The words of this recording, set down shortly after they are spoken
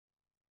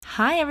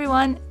Hi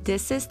everyone,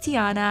 this is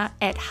Tiana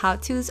at How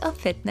To's of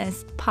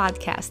Fitness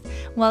podcast.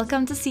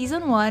 Welcome to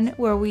season 1,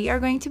 where we are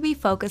going to be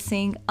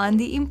focusing on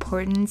the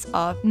importance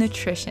of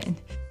nutrition.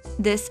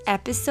 This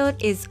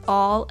episode is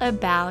all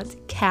about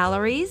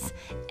calories,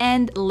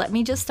 and let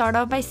me just start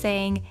off by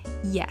saying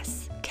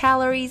yes,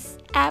 calories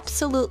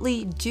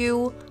absolutely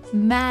do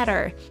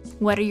matter.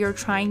 Whether you're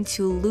trying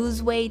to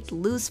lose weight,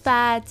 lose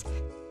fat,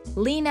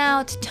 lean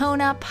out,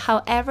 tone up,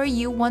 however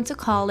you want to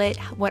call it,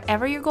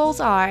 whatever your goals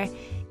are,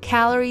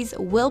 calories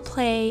will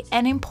play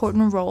an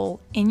important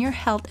role in your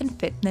health and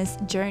fitness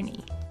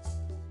journey.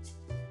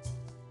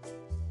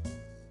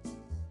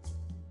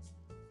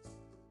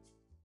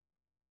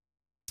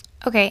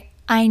 Okay,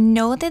 I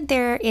know that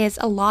there is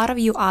a lot of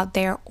you out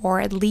there,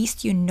 or at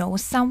least you know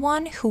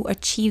someone who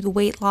achieved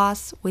weight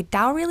loss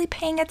without really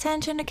paying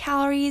attention to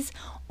calories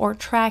or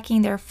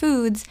tracking their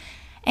foods.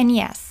 And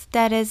yes,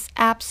 that is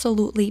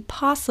absolutely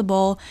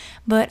possible,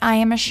 but I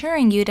am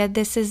assuring you that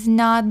this is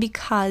not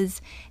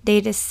because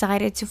they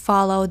decided to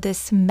follow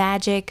this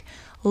magic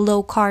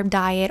low-carb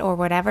diet or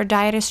whatever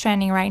diet is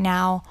trending right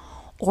now,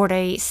 or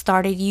they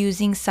started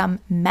using some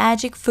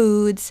magic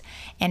foods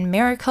and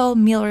miracle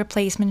meal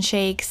replacement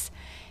shakes.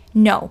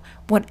 No,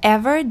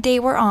 whatever they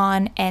were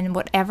on and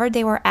whatever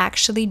they were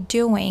actually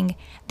doing,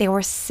 they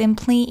were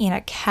simply in a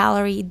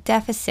calorie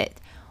deficit,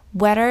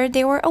 whether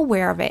they were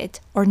aware of it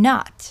or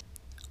not.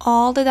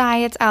 All the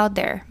diets out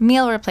there,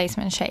 meal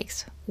replacement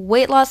shakes,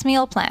 weight loss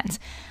meal plans,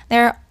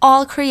 they're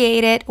all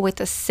created with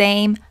the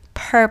same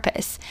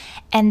purpose,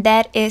 and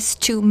that is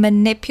to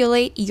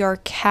manipulate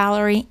your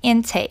calorie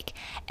intake.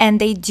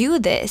 And they do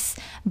this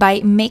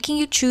by making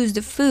you choose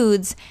the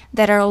foods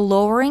that are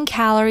lower in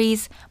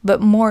calories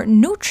but more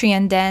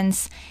nutrient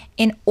dense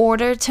in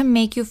order to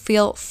make you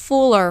feel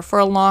fuller for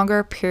a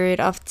longer period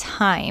of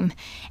time.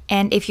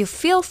 And if you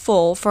feel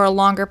full for a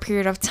longer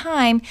period of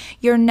time,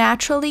 you're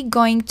naturally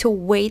going to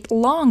wait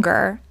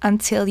longer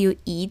until you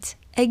eat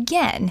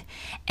again.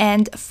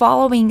 And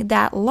following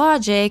that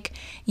logic,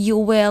 you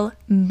will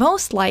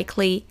most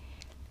likely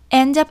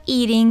end up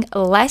eating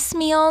less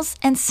meals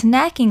and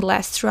snacking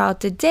less throughout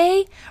the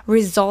day,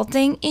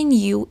 resulting in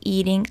you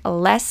eating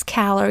less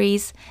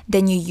calories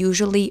than you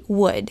usually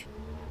would.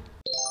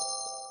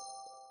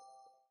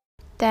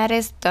 That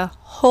is the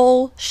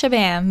whole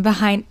shabam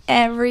behind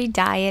every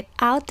diet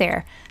out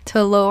there,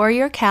 to lower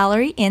your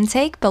calorie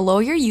intake below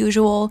your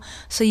usual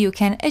so you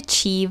can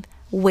achieve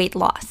weight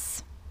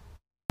loss.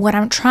 What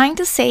I'm trying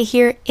to say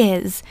here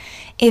is,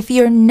 if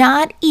you're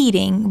not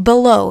eating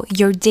below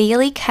your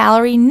daily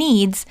calorie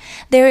needs,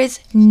 there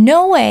is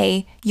no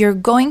way you're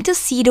going to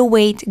see the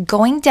weight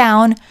going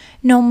down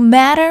no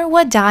matter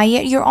what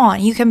diet you're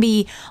on. You can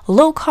be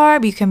low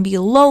carb, you can be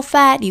low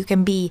fat, you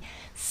can be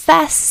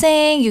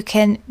fasting, you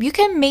can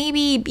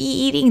maybe be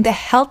eating the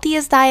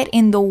healthiest diet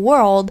in the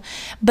world,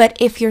 but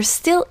if you're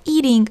still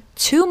eating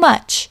too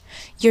much,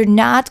 you're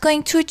not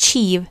going to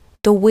achieve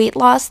the weight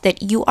loss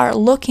that you are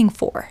looking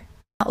for.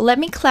 Now, let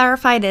me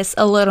clarify this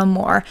a little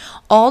more.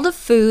 All the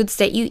foods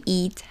that you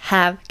eat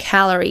have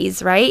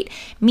calories, right?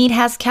 Meat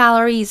has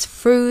calories,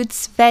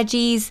 fruits,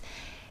 veggies,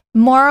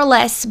 more or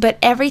less, but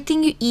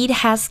everything you eat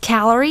has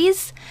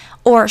calories,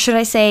 or should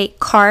I say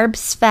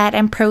carbs, fat,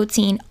 and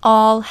protein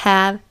all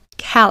have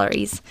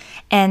calories,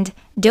 and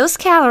those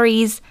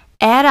calories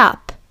add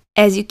up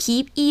as you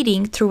keep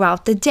eating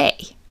throughout the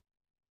day.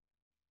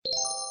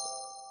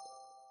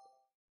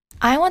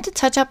 I want to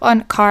touch up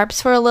on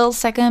carbs for a little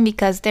second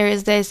because there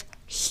is this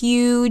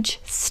huge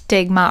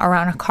stigma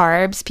around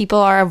carbs. People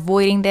are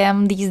avoiding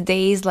them these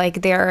days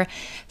like they're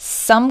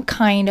some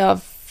kind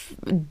of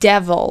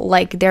devil,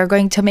 like they're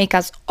going to make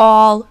us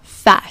all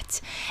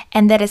fat,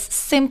 and that is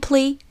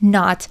simply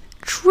not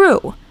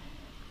true.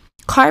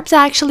 Carbs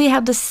actually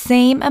have the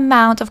same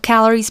amount of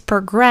calories per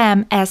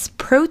gram as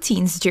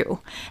proteins do.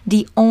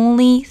 The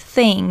only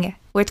thing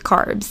with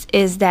carbs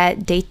is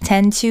that they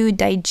tend to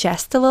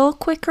digest a little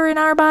quicker in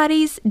our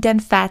bodies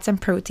than fats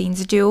and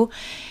proteins do,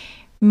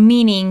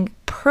 meaning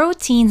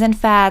proteins and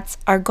fats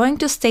are going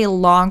to stay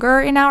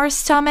longer in our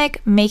stomach,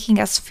 making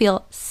us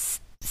feel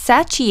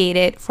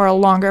satiated for a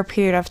longer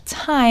period of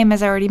time,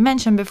 as I already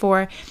mentioned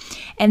before.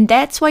 And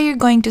that's why you're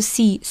going to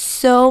see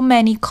so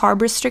many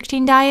carb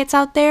restricting diets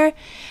out there.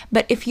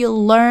 But if you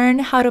learn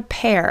how to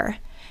pair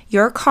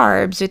your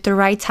carbs with the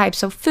right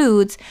types of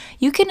foods,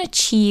 you can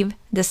achieve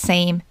the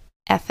same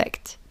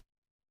effect.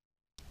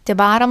 The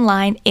bottom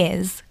line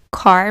is,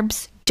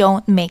 carbs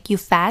don't make you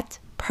fat.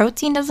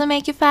 Protein doesn't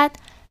make you fat.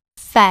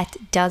 Fat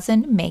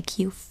doesn't make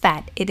you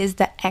fat. It is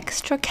the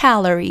extra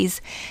calories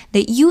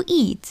that you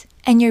eat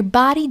and your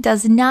body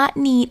does not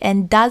need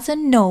and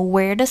doesn't know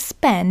where to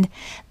spend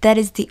that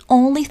is the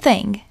only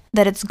thing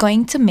that it's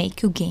going to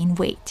make you gain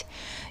weight.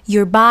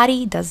 Your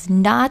body does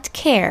not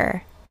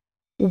care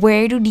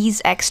where do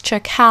these extra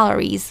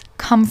calories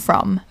come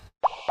from.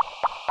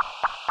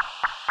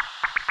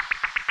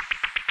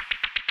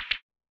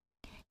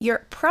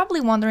 You're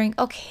probably wondering,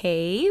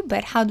 okay,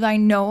 but how do I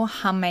know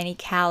how many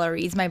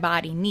calories my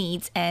body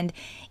needs? And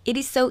it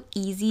is so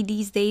easy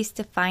these days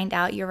to find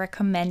out your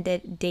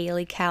recommended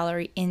daily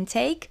calorie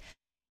intake.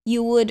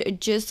 you would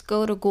just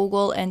go to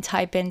Google and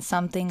type in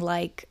something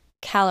like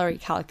calorie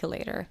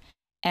calculator.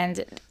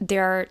 And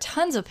there are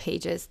tons of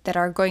pages that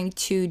are going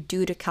to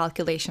do the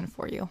calculation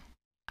for you.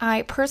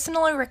 I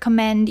personally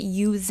recommend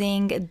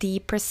using the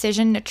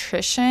Precision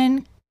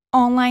Nutrition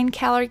online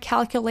calorie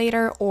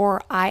calculator,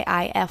 or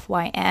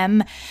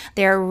IIFYM.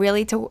 They're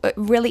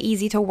really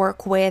easy to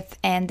work with,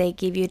 and they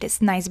give you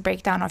this nice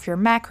breakdown of your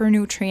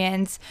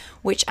macronutrients,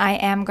 which I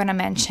am going to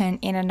mention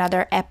in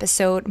another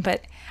episode,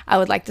 but I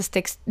would like to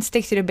stick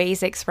to the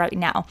basics right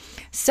now.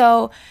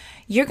 So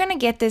you're going to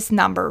get this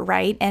number,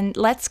 right? And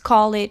let's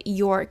call it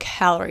your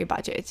calorie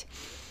budget.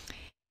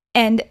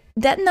 And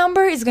that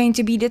number is going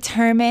to be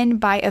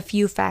determined by a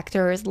few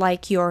factors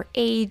like your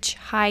age,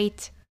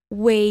 height,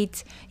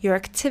 weight, your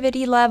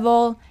activity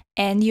level,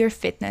 and your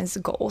fitness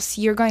goals.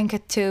 You're going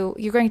to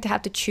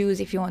have to choose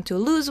if you want to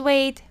lose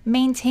weight,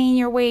 maintain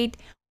your weight,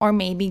 or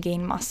maybe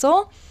gain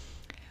muscle.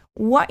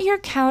 What your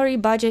calorie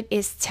budget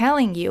is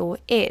telling you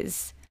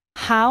is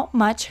how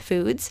much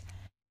foods,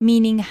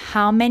 meaning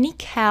how many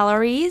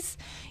calories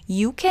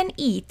you can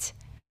eat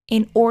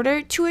in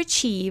order to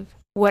achieve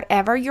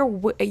whatever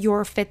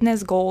your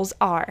fitness goals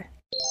are.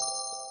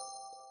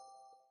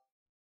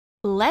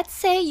 Let's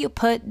say you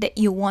put that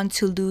you want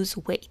to lose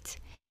weight.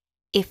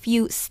 If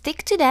you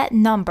stick to that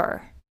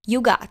number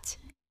you got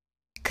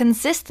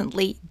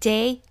consistently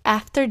day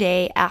after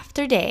day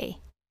after day,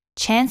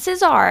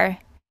 chances are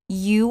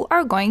you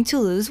are going to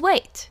lose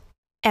weight.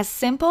 As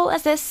simple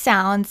as this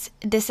sounds,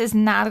 this is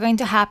not going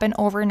to happen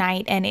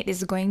overnight, and it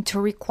is going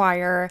to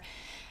require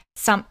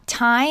some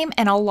time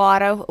and a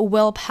lot of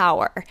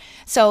willpower.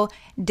 So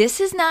this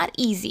is not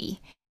easy.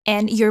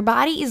 And your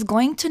body is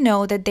going to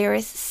know that there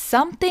is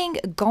something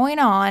going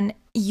on.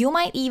 You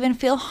might even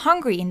feel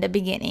hungry in the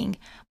beginning,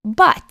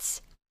 but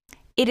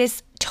it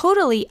is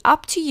totally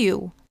up to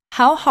you.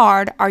 How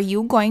hard are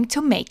you going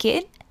to make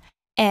it?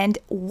 And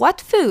what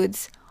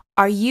foods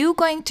are you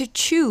going to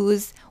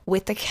choose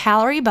with the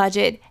calorie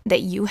budget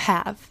that you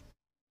have?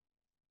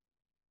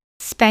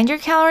 Spend your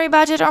calorie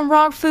budget on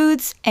wrong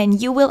foods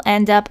and you will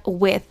end up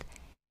with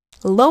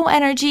low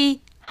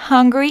energy,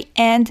 hungry,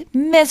 and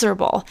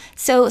miserable.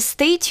 So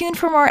stay tuned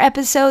for more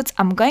episodes.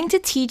 I'm going to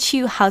teach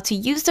you how to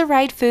use the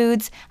right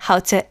foods, how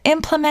to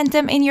implement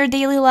them in your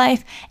daily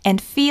life, and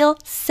feel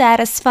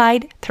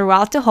satisfied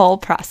throughout the whole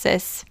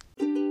process.